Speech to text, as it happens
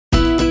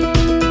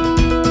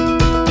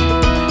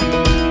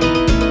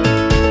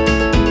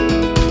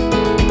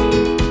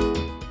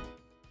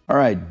All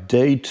right,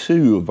 day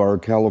 2 of our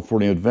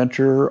California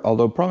adventure,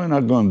 although probably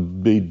not going to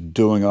be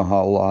doing a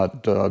whole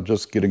lot,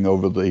 just getting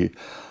over the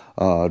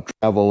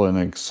travel and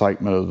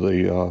excitement of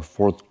the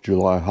 4th of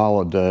July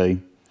holiday.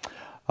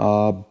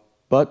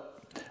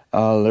 But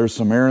there's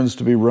some errands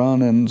to be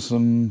run and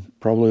some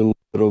probably a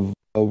little bit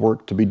of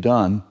work to be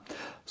done.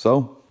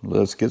 So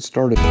let's get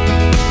started.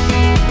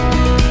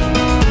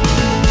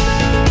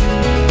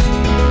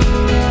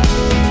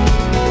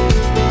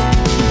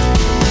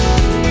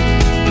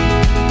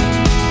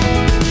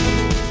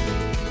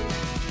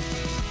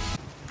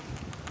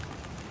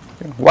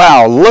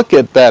 Wow, look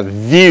at that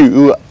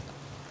view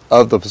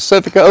of the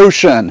Pacific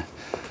Ocean.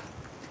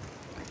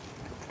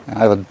 I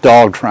have a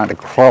dog trying to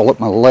crawl up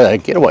my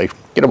leg. Get away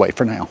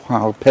for now.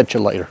 I'll pet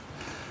you later.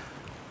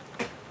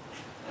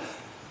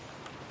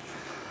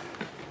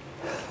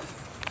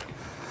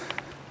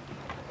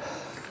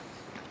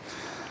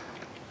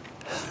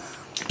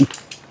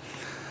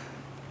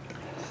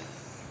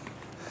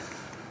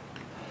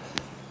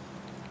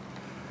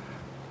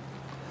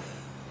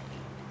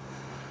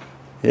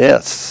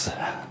 Yes.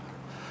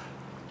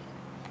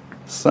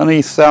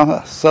 Sunny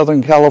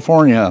Southern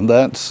California.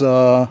 That's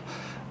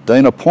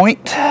Dana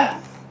Point.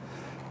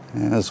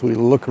 As we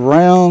look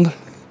around,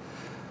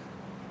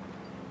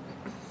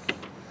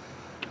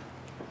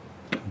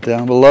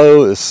 down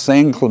below is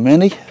San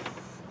Clemente.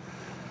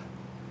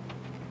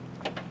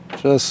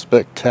 Just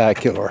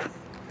spectacular.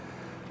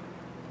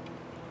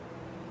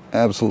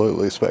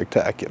 Absolutely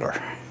spectacular.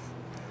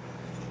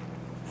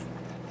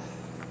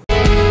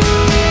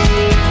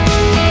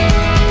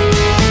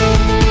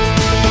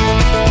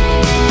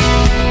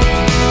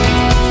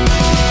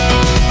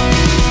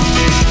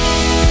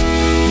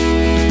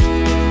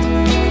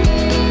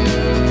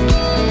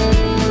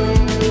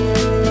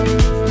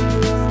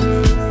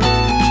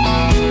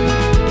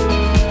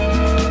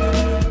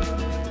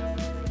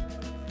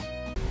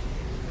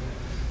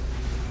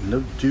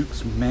 No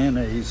Duke's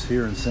mayonnaise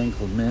here in San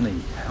Clemente.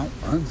 How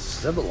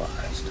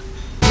uncivilized.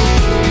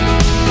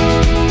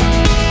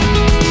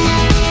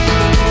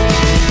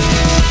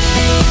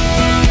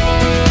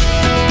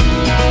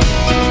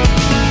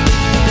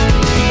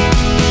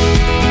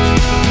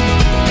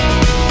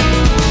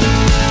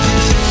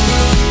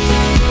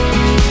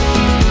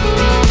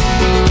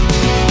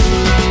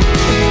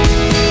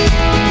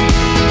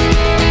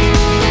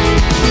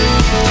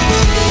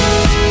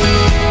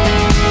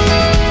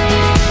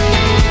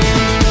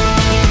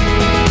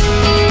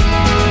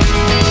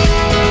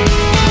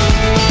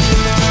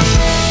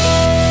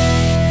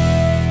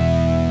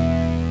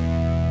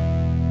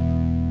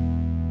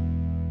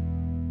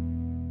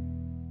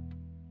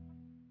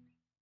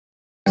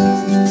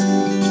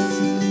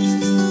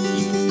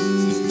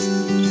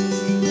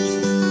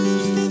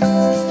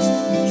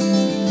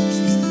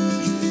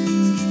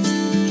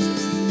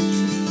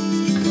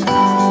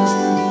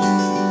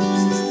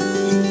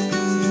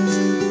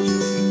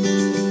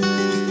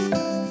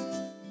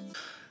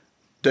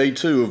 Day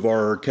 2 of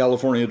our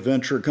California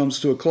adventure comes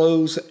to a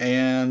close,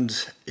 and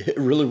it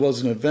really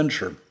was an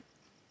adventure.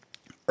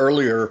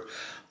 Earlier,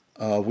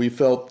 we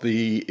felt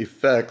the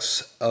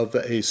effects of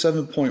a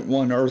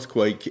 7.1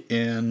 earthquake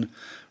in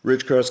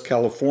Ridgecrest,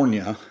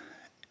 California,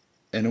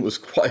 and it was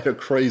quite a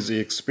crazy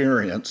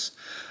experience.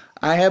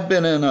 I have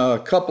been in a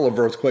couple of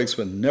earthquakes,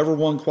 but never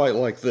one quite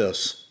like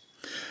this.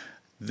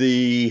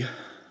 It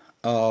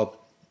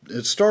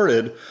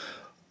started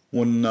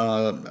when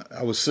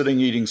I was sitting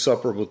eating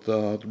supper with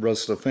the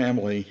rest of the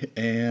family,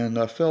 and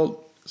I it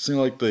seemed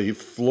like the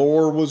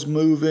floor was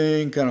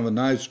moving, kind of a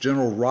nice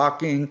gentle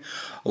rocking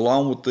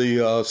along with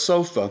the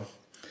sofa.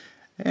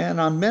 And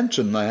I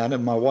mentioned that,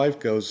 and my wife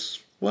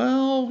goes,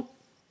 "Well,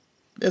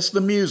 it's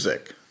the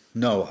music."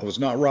 No, I was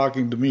not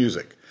rocking to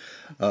music.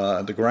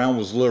 The ground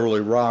was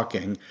literally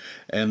rocking,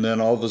 and then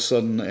all of a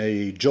sudden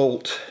a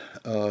jolt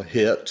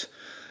hit,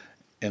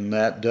 and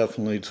that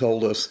definitely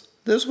told us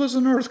this was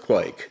an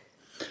earthquake.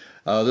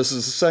 This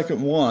is the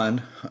second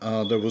one.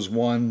 There was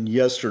one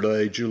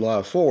yesterday,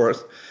 July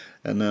 4th,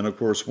 and then of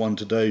course one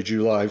today,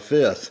 July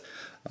 5th.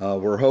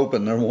 We're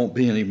hoping there won't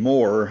be any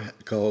more,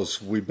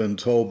 because we've been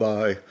told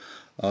by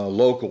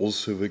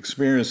locals who've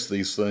experienced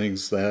these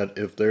things that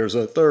if there's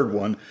a third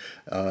one,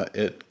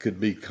 it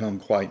could become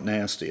quite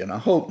nasty, and I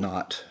hope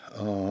not,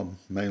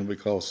 mainly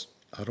because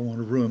I don't want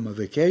to ruin my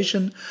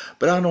vacation,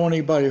 but I don't want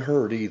anybody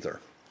hurt either.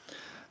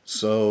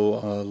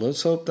 So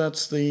let's hope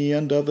that's the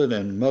end of it,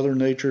 and Mother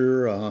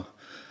Nature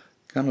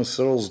kind of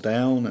settles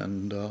down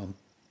and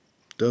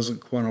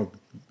doesn't kind of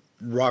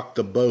rock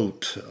the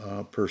boat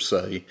per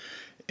se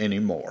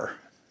anymore.